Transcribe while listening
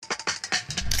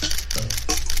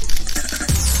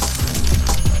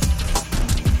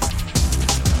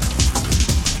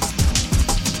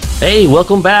Hey,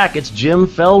 welcome back. It's Jim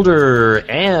Felder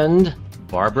and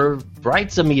Barbara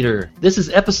Breitzemeter. This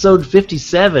is episode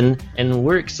 57, and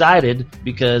we're excited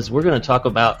because we're going to talk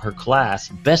about her class,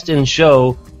 Best in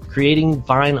Show, Creating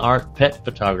Fine Art Pet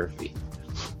Photography.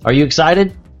 Are you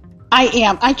excited? I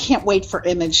am. I can't wait for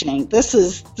imaging. This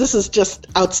is just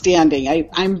outstanding.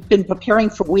 I've been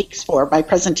preparing for weeks for my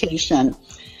presentation,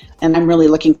 and I'm really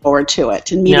looking forward to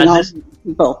it and meeting all the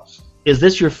people. Is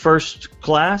this your first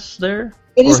class there?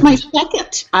 It is my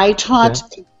second. I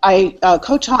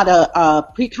co-taught a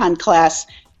pre-con class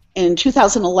in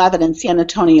 2011 in San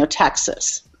Antonio,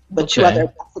 Texas, with two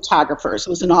other photographers. It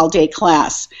was an all-day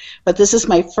class, but this is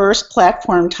my first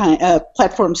platform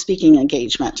speaking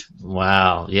engagement.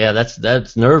 Wow, yeah,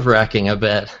 that's nerve-wracking, I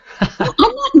bet. I'm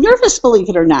not nervous, believe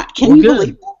it or not. Can you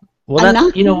believe it?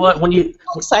 Well, you know what? I'm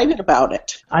excited about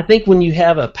it. I think when you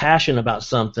have a passion about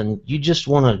something, you just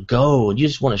want to go and you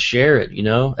just want to share it. You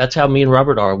know, that's how me and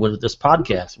Robert are with this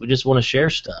podcast. We just want to share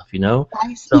stuff. You know,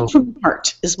 I speak from the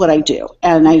heart is what I do,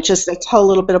 and I tell a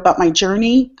little bit about my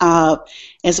journey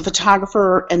as a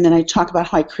photographer, and then I talk about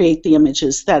how I create the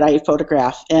images that I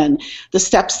photograph and the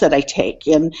steps that I take,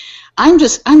 and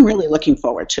I'm really looking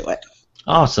forward to it.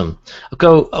 Awesome.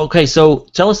 Okay, so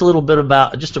tell us a little bit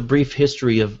about just a brief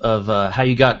history of how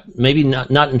you got, maybe not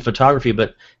in photography,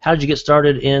 but how did you get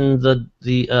started in the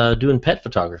doing pet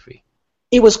photography?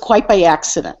 It was quite by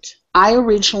accident. I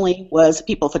originally was a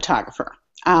people photographer.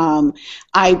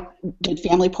 I did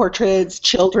family portraits,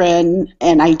 children,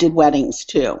 and I did weddings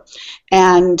too.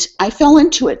 And I fell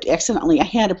into it accidentally. I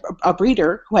had a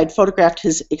breeder who had photographed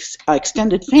his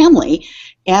extended family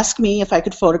ask me if I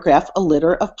could photograph a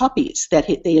litter of puppies that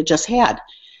they had just had.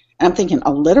 And I'm thinking,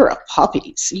 a litter of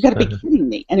puppies? You got to be kidding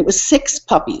me. And it was 6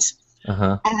 puppies.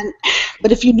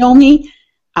 But if you know me,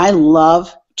 I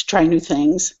love to try new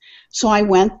things. So I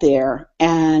went there,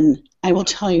 and I will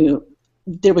tell you,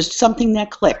 there was something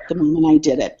that clicked the moment I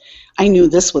did it. I knew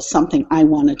this was something I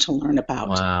wanted to learn about.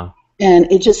 Wow. And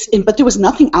but there was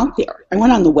nothing out there. I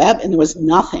went on the web and there was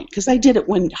nothing, because I did it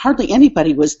when hardly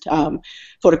anybody was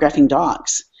photographing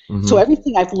dogs. Mm-hmm. So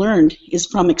everything I've learned is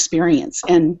from experience.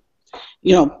 And,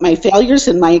 you know, my failures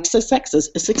and my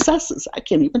successes, I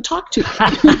can't even talk to.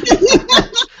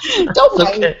 Don't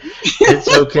worry. Okay.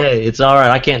 It's okay. It's all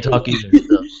right. I can't talk either.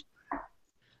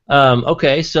 So.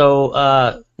 Okay,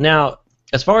 so now,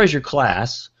 as far as your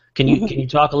class, can you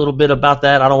talk a little bit about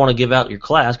that? I don't want to give out your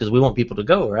class because we want people to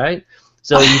go, right?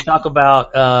 So you talk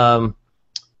about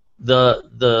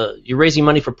you're raising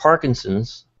money for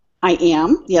Parkinson's. I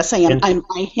am. Yes, I am.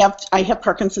 I have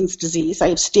Parkinson's disease. I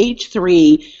have stage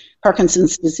 3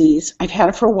 Parkinson's disease. I've had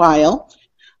it for a while,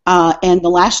 and the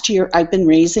last year I've been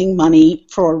raising money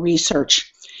for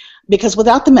research, because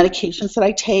without the medications that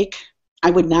I take,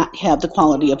 I would not have the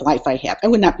quality of life I have. I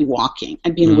would not be walking.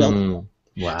 I'd be in a wheelchair.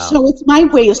 Wow. So it's my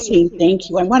way of saying thank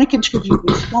you. I want to contribute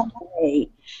in some way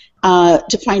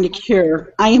to find a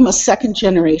cure. I am a second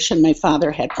generation. My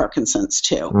father had Parkinson's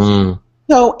too.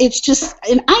 So it's just,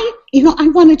 and I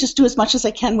want to just do as much as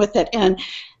I can with it. And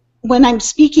when I'm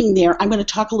speaking there, I'm going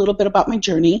to talk a little bit about my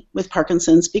journey with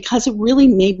Parkinson's, because it really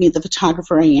made me the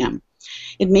photographer I am.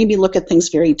 It made me look at things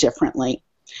very differently.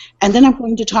 And then I'm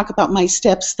going to talk about my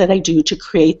steps that I do to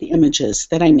create the images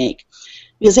that I make.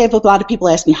 Because I have a lot of people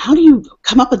ask me, how do you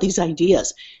come up with these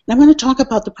ideas? And I'm going to talk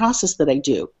about the process that I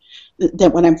do,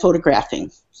 that when I'm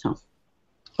photographing. So.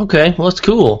 Okay, well, that's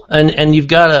cool. And you've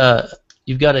got a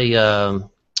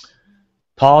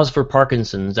Pause for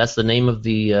Parkinson's. That's the name of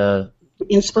the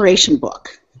inspiration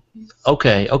book.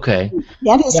 Okay.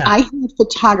 That is, yeah. I have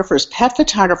photographers, pet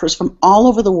photographers from all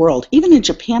over the world, even in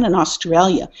Japan and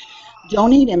Australia,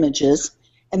 donate images,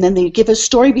 and then they give a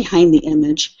story behind the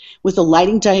image with a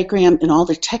lighting diagram and all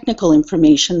the technical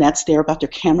information that's there about their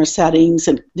camera settings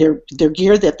and their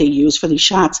gear that they use for these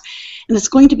shots. And it's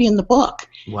going to be in the book.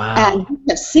 Wow. And we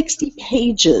have 60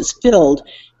 pages filled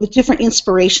with different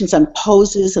inspirations on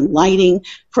poses and lighting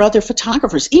for other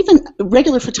photographers. Even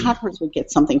regular photographers would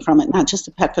get something from it, not just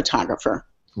a pet photographer.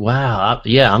 Wow.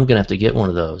 Yeah, I'm going to have to get one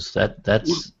of those.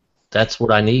 That's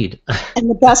what I need. And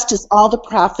the best is all the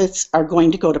profits are going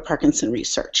to go to Parkinson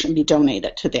research and be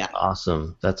donated to that.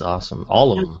 Awesome. That's awesome.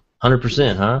 All of them.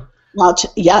 100%, huh? Well,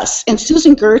 yes. And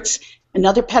Susan Gertz,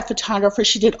 another pet photographer,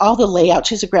 she did all the layout.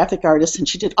 She's a graphic artist, and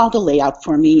she did all the layout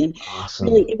for me. And awesome.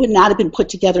 Really, it would not have been put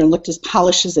together and looked as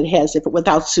polished as it has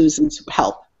without Susan's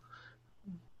help.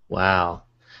 Wow.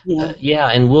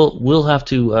 Yeah. And we'll have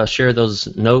to share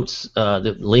those notes,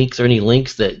 the links, or any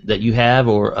links that you have,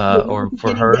 or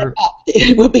for her.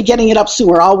 We'll be getting it up soon.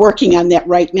 We're all working on that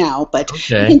right now. But you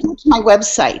can go to my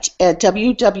website at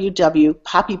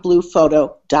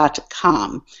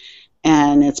www.poppybluephoto.com,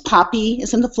 and it's poppy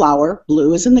is in the flower,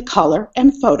 blue is in the color,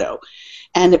 and photo,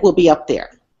 and it will be up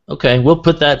there. Okay, we'll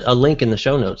put a link in the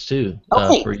show notes too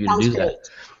for you to do great.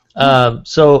 that.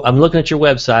 So I'm looking at your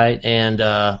website, and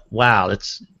wow,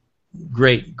 it's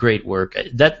great work.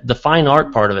 The fine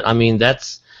art part of it. I mean,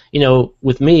 that's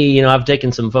with me, I've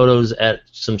taken some photos at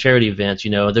some charity events.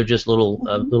 They're just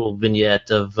little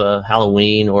vignette of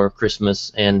Halloween or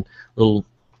Christmas and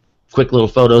quick little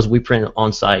photos we print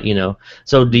on site.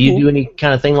 So do you do any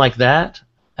kind of thing like that?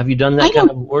 Have you done that kind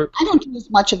of work? I don't do as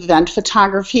much event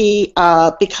photography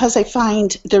because I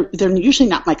find they're usually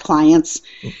not my clients.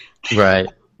 Right.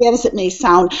 Bad as it may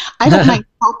sound, I don't mind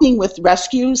helping with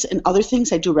rescues and other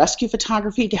things. I do rescue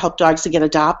photography to help dogs to get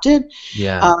adopted.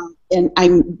 Yeah. And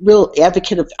I'm a real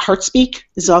advocate of Heartspeak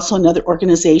is also another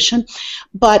organization.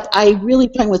 But I really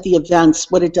find with the events,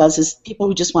 what it does is people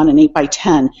who just want an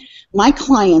 8x10. My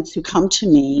clients who come to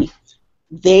me,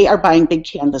 they are buying big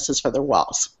canvases for their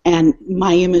walls. And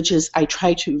my images,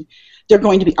 they're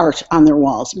going to be art on their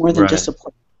walls more than just a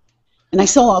portrait. And I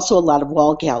sell also a lot of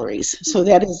wall galleries. So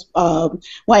that is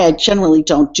why I generally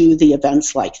don't do the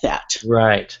events like that.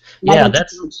 Right. Yeah,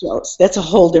 that's a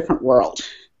whole different world.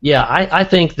 Yeah, I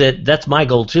think that's my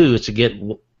goal too, is to get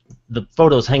the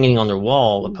photos hanging on their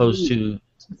wall opposed to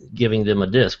giving them a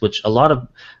disc, which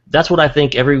that's what I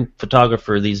think every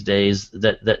photographer these days,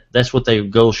 that's what their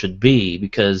goal should be,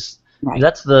 because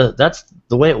that's the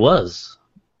way it was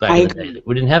back in the day.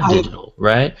 We didn't have digital,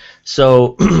 right?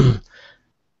 So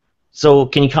so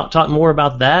can you talk more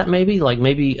about that maybe? Like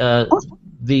maybe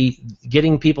the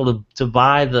getting people to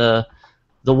buy the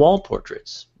wall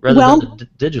portraits rather than the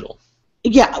digital.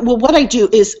 Yeah, well, what I do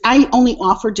is I only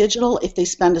offer digital if they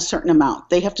spend a certain amount.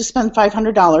 They have to spend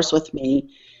 $500 with me,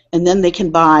 and then they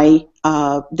can buy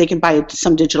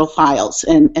some digital files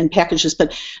and packages.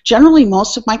 But generally,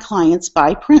 most of my clients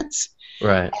buy prints.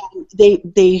 Right.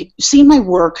 And they see my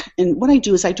work, and what I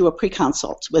do is I do a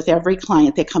pre-consult with every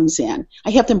client that comes in. I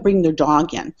have them bring their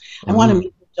dog in. I want to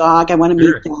meet the dog. I want to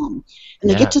meet them. And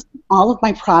they get to see all of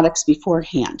my products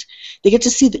beforehand. They get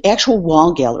to see the actual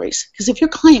wall galleries. Because if your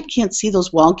client can't see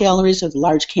those wall galleries or the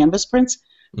large canvas prints,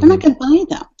 they're not going to buy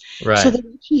them. Right. So they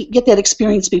actually get that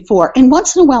experience before. And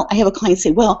once in a while, I have a client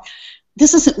say, well,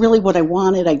 this isn't really what I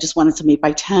wanted. I just wanted some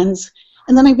 8x10s.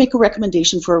 And then I make a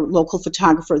recommendation for a local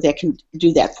photographer that can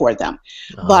do that for them.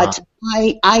 But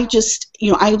I just,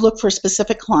 I look for a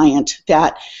specific client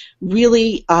that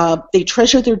really, they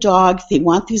treasure their dog. They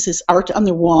want these as art on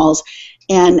their walls.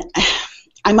 And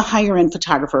I'm a higher-end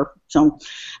photographer, so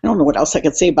I don't know what else I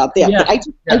could say about that. Yeah, but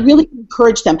I really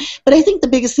encourage them. But I think the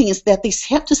biggest thing is that they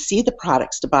have to see the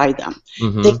products to buy them.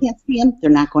 If they can't see them, they're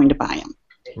not going to buy them.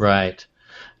 Right.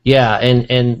 Yeah,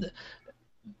 and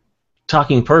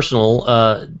talking personal,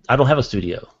 I don't have a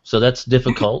studio, so that's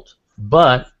difficult.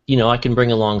 But I can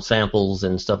bring along samples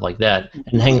and stuff like that,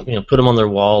 and put them on their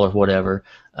wall or whatever.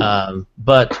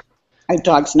 But my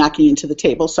dog's knocking into the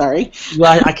table. Sorry.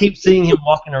 Well, I keep seeing him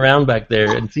walking around back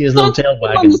there and see his little tail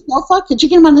wagging. On the sofa? Could you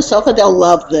get him on the sofa? They'll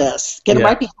love this. Get him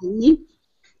right behind me.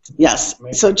 Yes.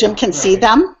 So Jim can see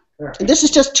them. And this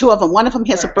is just two of them. One of them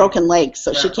has a broken leg,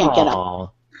 so she can't get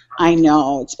up. I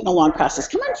know. It's been a long process.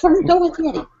 Come on, Fern. Go with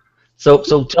me.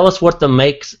 So tell us what the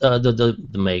makes,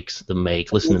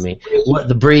 listen to me, what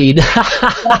the breed.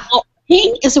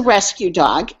 Ping is a rescue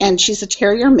dog, and she's a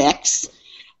terrier mix.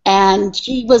 And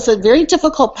she was a very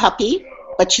difficult puppy,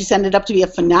 but she's ended up to be a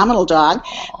phenomenal dog.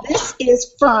 This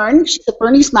is Fern. She's a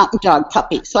Bernese Mountain Dog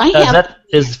puppy. So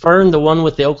is Fern the one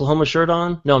with the Oklahoma shirt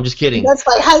on? No, I'm just kidding. That's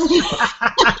my husband.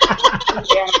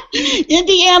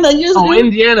 Indiana.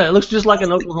 Indiana. It looks just like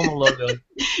an Oklahoma logo.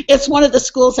 It's one of the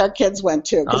schools our kids went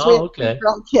to because we have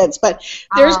grown kids. But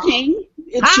there's Ping.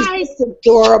 She's just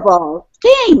adorable.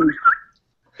 Ping.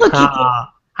 Look at that.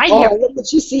 Look what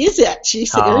she sees it. She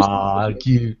sees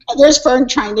cute. And there's Fern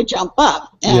trying to jump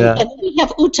up. And then we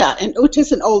have Uta. And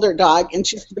Uta's an older dog, and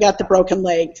she's got the broken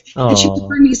leg. And she's a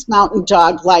Bernese Mountain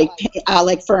Dog like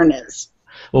Fern is.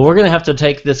 Well, we're going to have to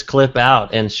take this clip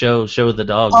out and show the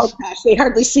dogs. Oh, gosh, they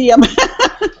hardly see them.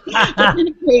 They're kind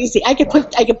of crazy. I could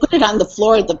put it on the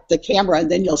floor of the camera, and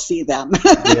then you'll see them.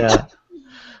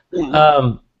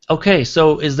 Yeah. Okay,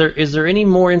 so is there any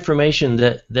more information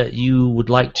that you would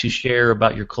like to share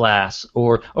about your class,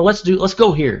 or let's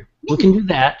go here. We can do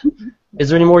that. Is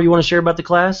there any more you want to share about the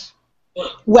class?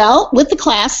 Well, with the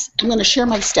class, I'm going to share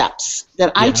my steps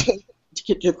that I take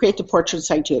to create the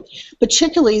portraits I do.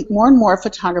 Particularly, more and more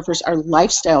photographers are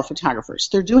lifestyle photographers.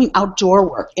 They're doing outdoor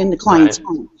work in the client's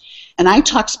home, and I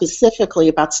talk specifically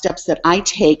about steps that I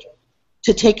take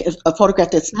to take a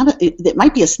photograph that's that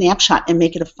might be a snapshot and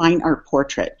make it a fine art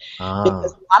portrait.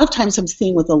 Because a lot of times I'm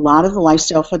seeing with a lot of the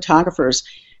lifestyle photographers,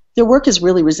 their work is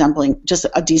really resembling just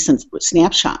a decent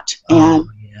snapshot.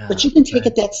 But you can take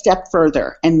it that step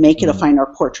further and make it a fine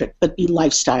art portrait, but be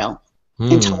lifestyle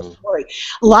and tell a story.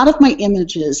 A lot of my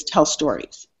images tell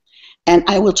stories. And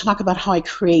I will talk about how I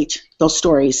create those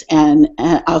stories and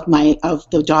of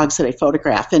the dogs that I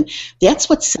photograph. And that's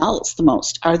what sells the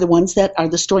most, are the ones that are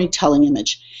the storytelling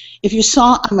image. If you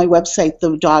saw on my website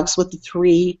the dogs with the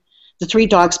three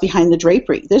dogs behind the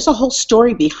drapery, there's a whole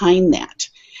story behind that.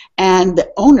 And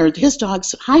the owner, his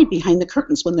dogs hide behind the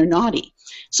curtains when they're naughty.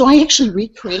 So I actually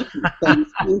recreate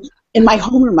things in my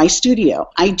home or my studio.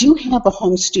 I do have a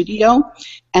home studio,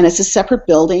 and it's a separate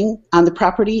building on the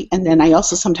property. And then I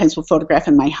also sometimes will photograph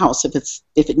in my house if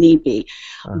it need be.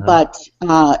 But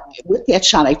with that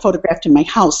shot, I photographed in my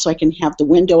house so I can have the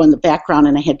window in the background,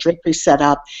 and I had drapery set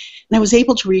up, and I was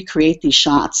able to recreate these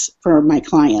shots for my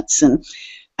clients. And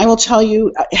I will tell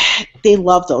you, they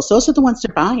love those. Those are the ones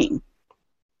they're buying.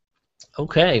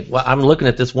 Okay, well, I'm looking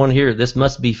at this one here. This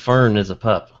must be Fern as a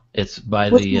pup. It's by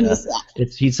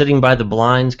he's sitting by the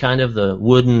blinds, kind of the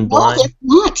wooden blind.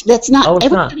 No, that's not. Oh,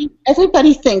 it's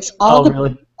everybody thinks all the really?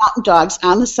 mountain dogs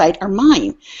on the site are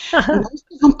mine. Most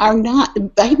of them are not.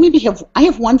 I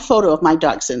have one photo of my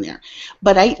dogs in there,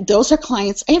 but those are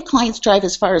clients. I have clients drive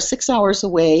as far as 6 hours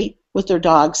away with their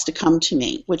dogs to come to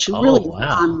me, which is really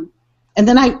fun. And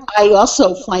then I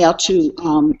also fly out to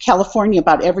California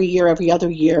about every other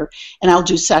year, and I'll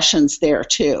do sessions there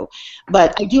too.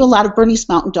 But I do a lot of Bernese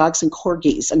Mountain Dogs and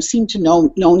Corgis. I'm seem to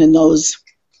known in those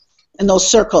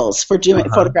circles for doing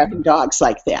photographing dogs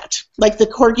like that. Like the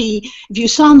Corgi, if you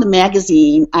saw in the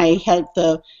magazine, I had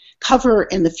the cover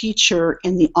and the feature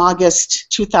in the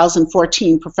August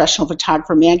 2014 Professional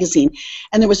Photographer magazine,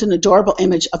 and there was an adorable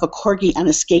image of a Corgi on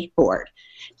a skateboard.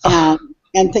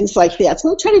 And things like that.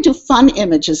 So I try to do fun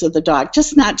images of the dog,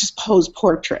 not just pose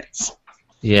portraits.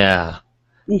 Yeah.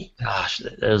 Gosh,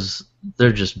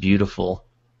 they're just beautiful.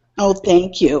 Oh,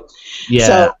 thank you.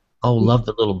 Yeah. Love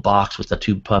the little box with the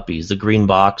two puppies, the green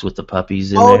box with the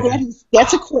puppies in there.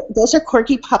 Those are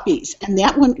Corgi puppies, and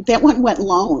that one went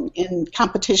lone in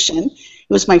competition. It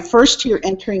was my first year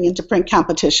entering into print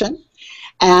competition,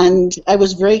 and I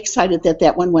was very excited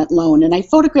that one went lone. And I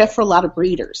photographed for a lot of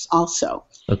breeders also.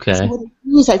 Okay. So what I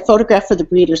do is I photograph for the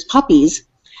breeders' puppies,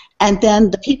 and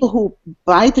then the people who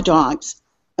buy the dogs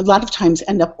a lot of times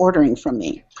end up ordering from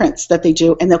me prints that they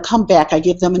do, and they'll come back. I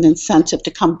give them an incentive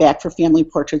to come back for family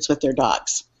portraits with their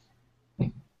dogs.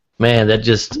 Man,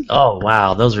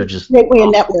 wow, those are just... Great way of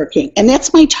networking. And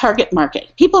that's my target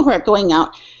market. People who are going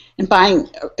out and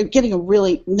getting a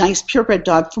really nice purebred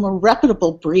dog from a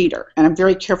reputable breeder, and I'm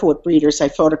very careful with breeders I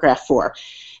photograph for.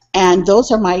 And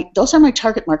those are my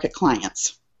target market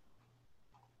clients.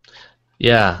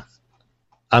 Yeah,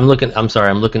 I'm looking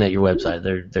at your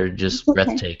website. They're just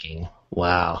breathtaking.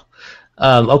 Wow.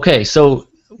 Okay, so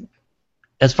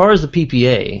as far as the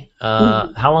PPA,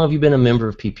 how long have you been a member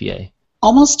of PPA?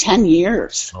 Almost 10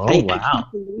 years. Oh, wow. I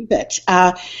can't believe it.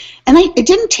 And I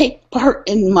didn't take part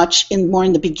in much more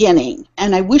in the beginning,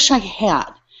 and I wish I had,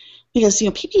 because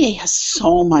PPA has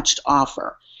so much to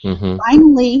offer. Mm-hmm.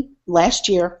 Finally, last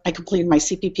year, I completed my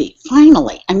CPP.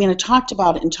 Finally. I talked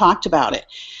about it.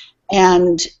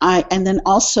 And then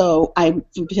also, I'm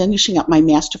finishing up my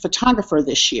Master Photographer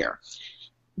this year.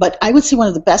 But I would say one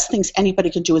of the best things anybody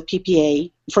can do with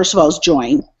PPA, first of all, is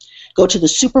join. Go to the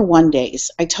Super One Days.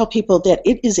 I tell people that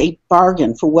it is a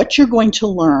bargain for what you're going to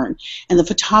learn, and the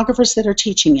photographers that are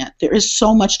teaching it. There is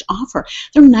so much to offer.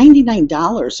 They're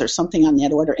 $99 or something on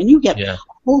that order, and you get a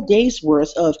whole day's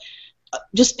worth of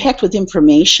just packed with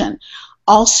information.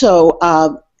 Also,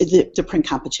 the print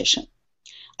competition.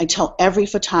 I tell every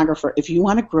photographer, if you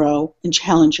want to grow and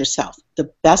challenge yourself,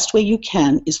 the best way you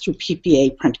can is through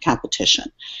PPA print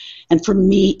competition. And for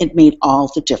me, it made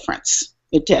all the difference.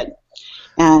 It did.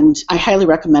 And I highly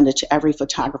recommend it to every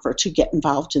photographer to get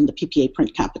involved in the PPA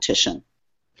print competition.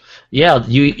 Yeah,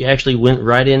 you actually went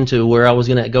right into where I was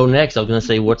going to go next. I was going to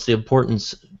say, what's the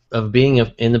importance of being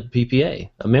in the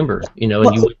PPA, a member, and you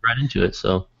went right into it.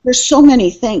 So there's so many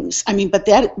things. But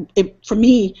for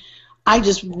me,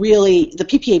 the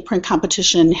PPA print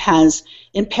competition has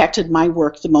impacted my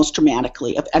work the most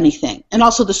dramatically of anything. And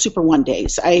also the Super One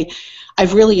Days.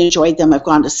 I've really enjoyed them. I've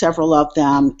gone to several of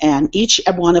them, and each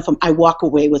one of them I walk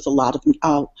away with a lot of,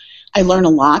 I learn a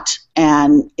lot,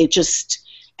 and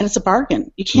it's a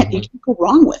bargain. You can't go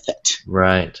wrong with it.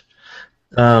 Right.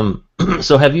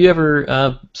 So have you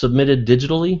ever submitted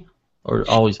digitally or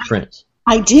always print?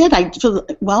 I did.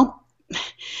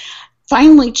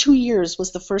 finally, 2 years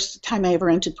was the first time I ever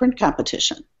entered print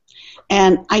competition.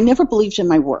 And I never believed in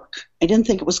my work. I didn't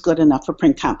think it was good enough for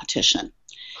print competition.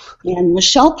 And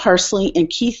Michelle Parsley and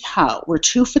Keith Howe were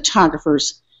two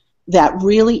photographers that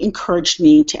really encouraged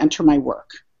me to enter my work.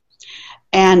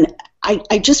 And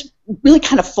I just really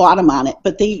kind of fought them on it,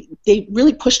 but they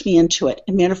really pushed me into it.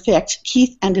 As a matter of fact,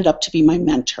 Keith ended up to be my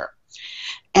mentor.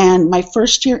 And my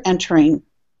first year entering,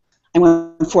 I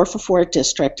went 4 for 4 at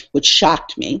district, which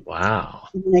shocked me. Wow.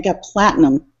 And then I got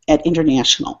platinum at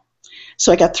international.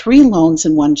 So I got 3 loans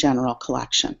and 1 general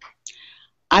collection.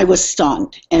 I was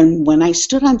stunned. And when I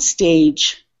stood on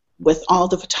stage with all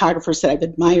the photographers that I've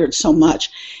admired so much,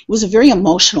 it was a very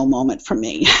emotional moment for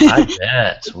me. I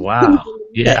bet. Wow.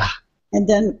 Yeah. And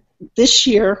then this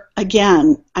year,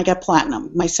 again, I got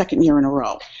platinum, my second year in a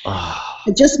row. Oh.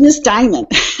 I just missed diamond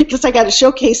because I got a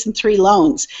showcase and 3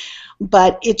 loans.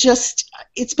 But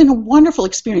it's been a wonderful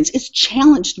experience. It's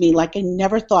challenged me like I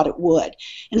never thought it would.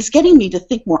 And it's getting me to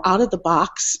think more out of the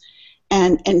box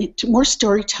and to more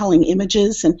storytelling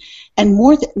images and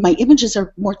more my images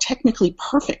are more technically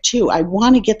perfect too. I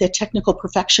want to get that technical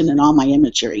perfection in all my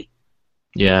imagery.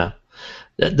 Yeah.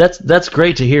 That's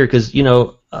great to hear because,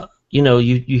 you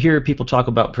hear people talk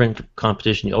about print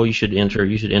competition. Oh, you should enter,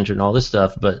 and all this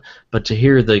stuff. But to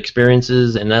hear the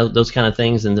experiences and those kind of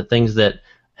things and the things that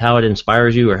how it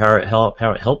inspires you or how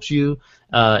it helps you,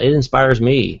 it inspires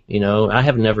me. I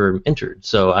have never entered,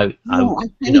 so I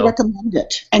highly recommend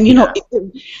it. And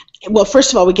well,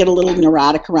 first of all, we get a little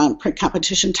neurotic around print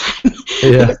competition time.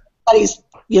 Yeah. Everybody's,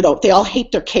 they all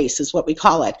hate their case, is what we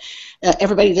call it.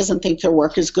 Everybody doesn't think their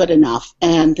work is good enough,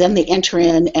 and then they enter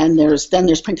in, and there's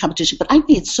print competition. But I've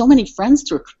made so many friends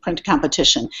through print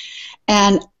competition,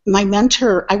 and my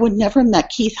mentor, I would never have met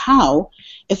Keith Howe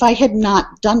if I had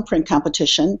not done print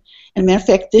competition. And matter of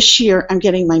fact, this year I'm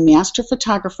getting my master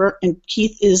photographer, and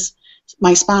Keith is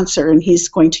my sponsor, and he's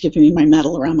going to give me my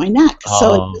medal around my neck.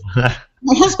 Oh. So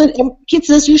my husband, and Keith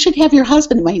says, you should have your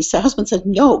husband. And my husband said,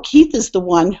 no, Keith is the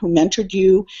one who mentored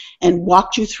you and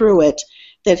walked you through it,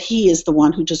 that he is the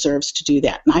one who deserves to do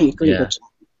that. And I agree with him.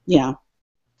 Yeah.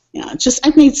 Just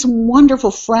I've made some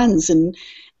wonderful friends and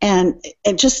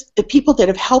just the people that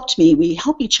have helped me. We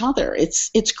help each other.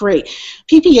 It's great.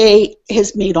 PPA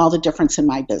has made all the difference in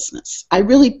my business. I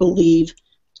really believe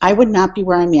I would not be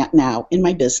where I'm at now in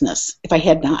my business if I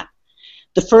had not.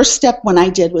 The first step when I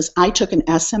did was I took an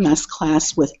SMS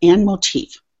class with Ann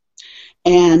Motif,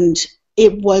 and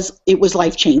it was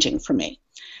life-changing for me.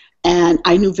 And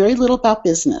I knew very little about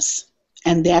business,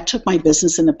 and that took my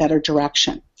business in a better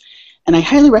direction. And I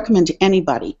highly recommend to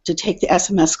anybody to take the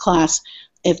SMS class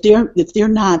if they don't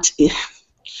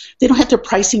have their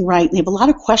pricing right and they have a lot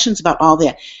of questions about all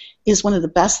that. Is one of the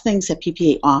best things that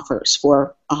PPA offers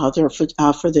for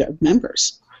their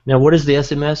members. Now, what is the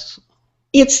SMS?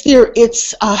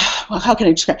 How can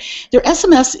I describe? Their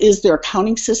SMS is their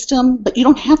accounting system, but you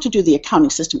don't have to do the accounting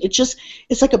system.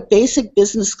 It's like a basic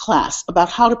business class about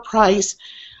how to price.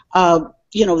 That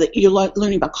you're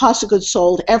learning about cost of goods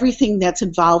sold, everything that's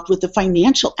involved with the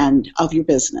financial end of your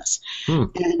business.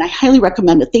 And I highly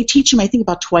recommend it. They teach them, I think,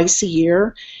 about twice a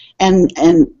year, and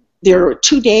there are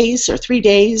 2 days or 3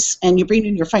 days, and you bring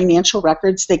in your financial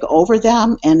records. They go over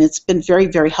them, and it's been very,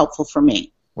 very helpful for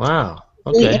me. Wow.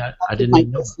 Okay, I didn't my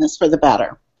know. Business for the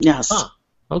better. Yes. Huh.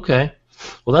 Okay.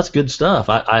 Well, that's good stuff.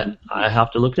 I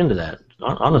have to look into that,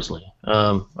 honestly.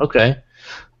 Okay.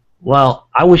 Well,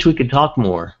 I wish we could talk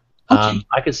more. Okay.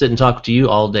 I could sit and talk to you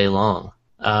all day long.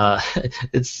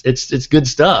 It's good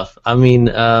stuff. I mean,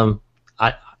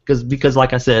 because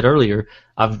like I said earlier,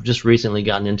 I've just recently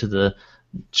gotten into the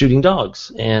shooting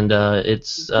dogs, and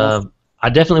I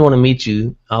definitely want to meet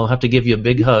you. I'll have to give you a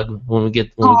big hug when we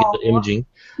get the imaging.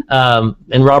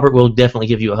 And Robert will definitely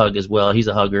give you a hug as well. He's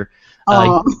a hugger.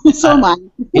 So am I.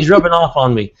 He's rubbing off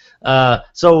on me.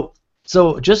 So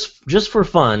just for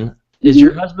fun, is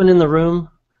your husband in the room?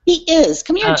 He is.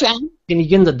 Come here, John. Can you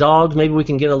get in the dogs? Maybe we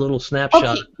can get a little snapshot.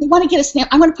 Okay, we want to get a snap.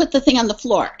 I'm going to put the thing on the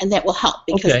floor, and that will help.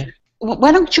 Because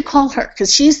why don't you call her?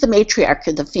 Because she's the matriarch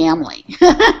of the family.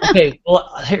 Okay.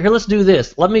 Well, here, let's do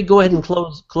this. Let me go ahead and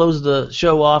close the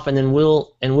show off, and then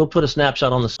we'll put a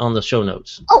snapshot on the show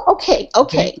notes. Oh, okay.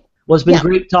 Well, it's been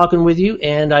great talking with you,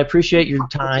 and I appreciate your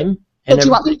time. But do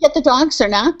you want me to get the dogs or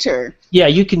not? Or yeah,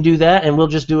 you can do that, and we'll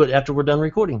just do it after we're done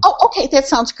recording. Oh, okay. That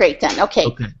sounds great then. Okay.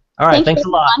 All right. Thanks a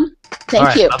lot.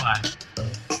 Thank you. Bye-bye.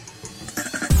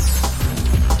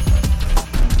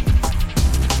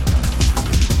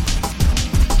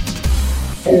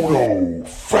 Oh no.